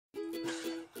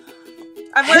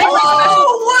I'm wearing Hello,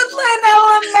 Woodland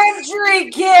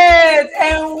Elementary kids,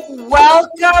 and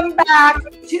welcome back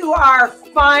to our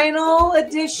final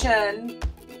edition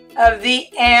of the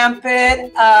Amp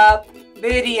It Up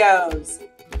videos.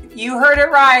 You heard it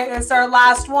right. It's our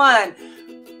last one.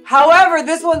 However,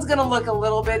 this one's going to look a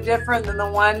little bit different than the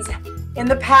ones in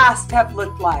the past have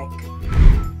looked like.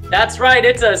 That's right.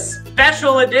 It's a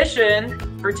special edition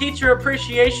for Teacher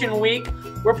Appreciation Week.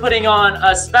 We're putting on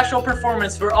a special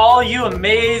performance for all you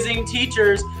amazing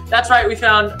teachers. That's right. We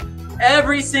found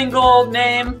every single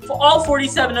name. All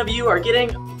 47 of you are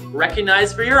getting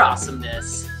recognized for your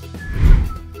awesomeness.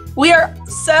 We are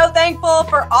so thankful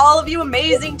for all of you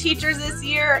amazing teachers this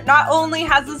year. Not only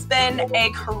has this been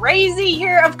a crazy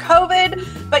year of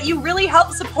COVID, but you really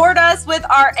help support us with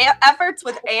our efforts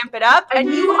with Amp It Up, and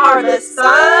you are the sun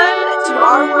to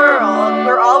our world.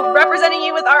 We're all representing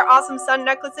you with our awesome sun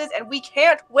necklaces, and we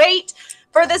can't wait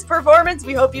for this performance.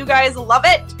 We hope you guys love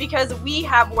it because we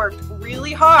have worked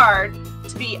really hard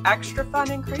to be extra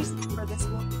fun and crazy for this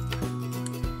one.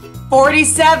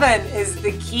 47 is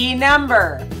the key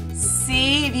number.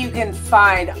 See if you can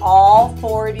find all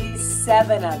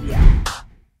 47 of you.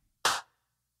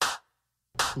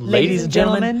 Ladies and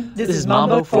gentlemen, this is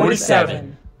Mambo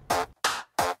 47.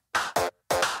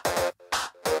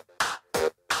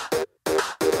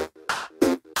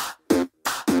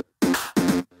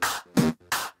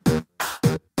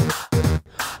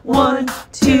 One,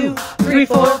 two, three,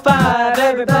 four, five.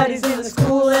 Everybody's in the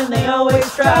school and they always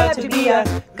strive to be a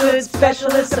good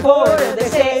specialist supporter. They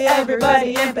say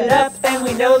everybody amp it up, and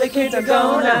we know the kids are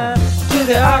gonna do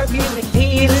the art music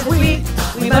PE this week.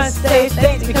 We must say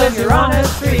thanks because you're on a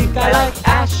streak. I like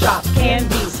Ash Shop,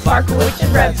 Candy, Sparkle Witch,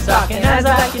 and Rev Stock. And as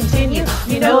I continue,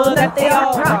 you know that they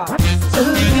all rock. So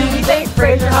who do we thank?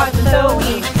 Fraser, Hawks, and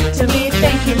Tony. To me,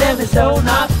 thanking them is so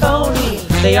not phony.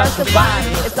 They are sublime,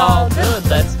 it's all good.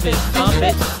 Let's fist bump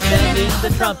it, send in the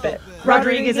trumpet.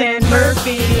 Rodriguez and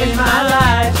Murphy in my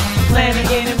life,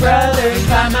 Flanagan and Brothers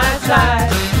by my side.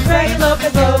 Craig and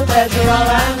Lopez are all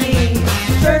I need.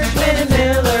 Churchman and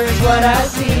Miller's what I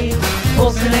see.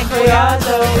 Olson and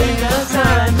Collazo in the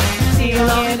sun. Seal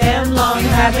and M Long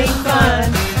having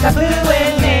fun. Tabu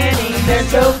and Manning, they're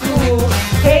so cool.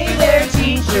 Hey there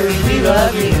teachers, we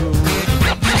love you.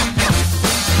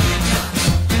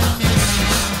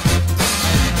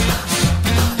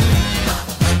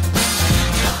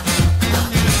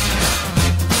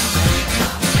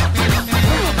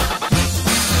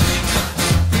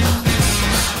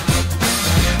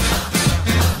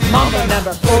 Mambo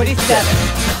number 47.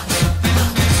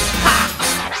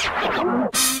 Ha!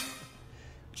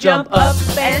 Jump up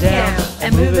and down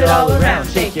and move it all around.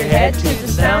 Shake your head to the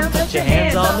sound, put your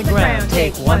hands on the ground.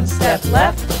 Take one step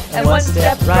left and one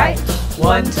step right.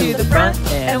 One to the front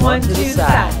and one to the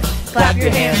side. Clap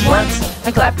your hands once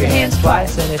and clap your hands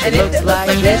twice. And if it looks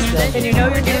like this, then you know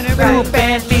you're doing it right. Hoop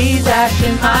and Lee's Ash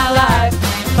in my life.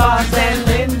 Fox and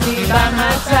Lindsay by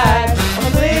my side.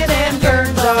 Flynn and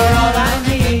Burns are all I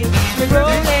need. Road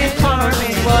and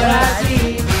Carmen, what I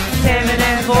see. Salmon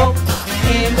and Volk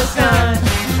in the sun.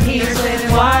 Peterson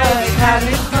and Wyatt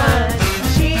having fun.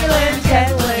 Sheila and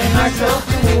Tetlin are so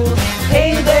cool.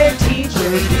 Hey there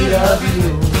teachers, we love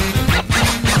you.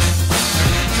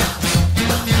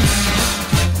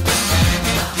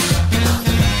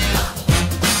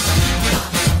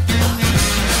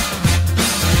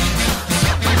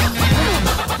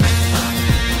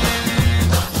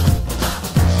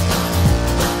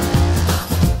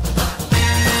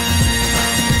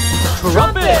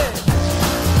 Trumpet!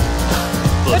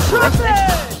 The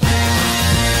trumpet!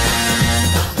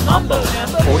 Mambo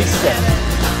number 47.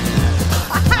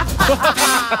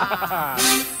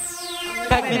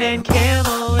 Pac-Man and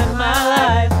Camel in my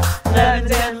life.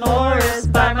 Levins and Morris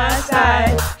by my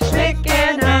side. Schmick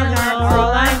and Anna are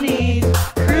all I need.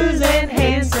 Cruz and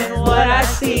Hanson, what I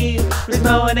see.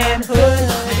 Rismoen and Hood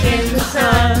in the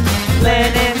sun.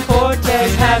 Len and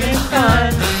Cortez having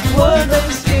fun.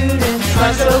 Woodland students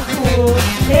are so cool.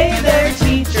 Hey there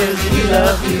teachers, we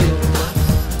love you.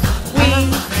 We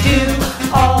do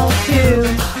all too.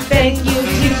 Thank you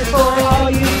teachers for all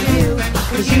you do.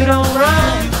 Cause you don't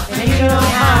run and you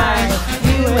don't hide.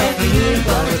 You and me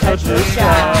gonna touch the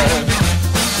sky.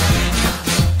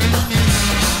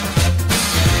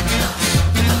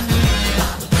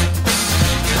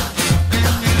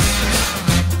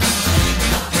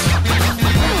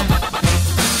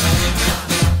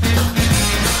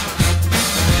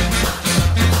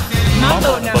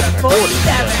 Mambo number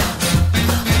 47.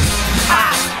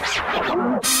 Ah.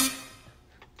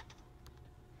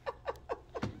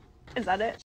 Is that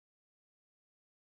it?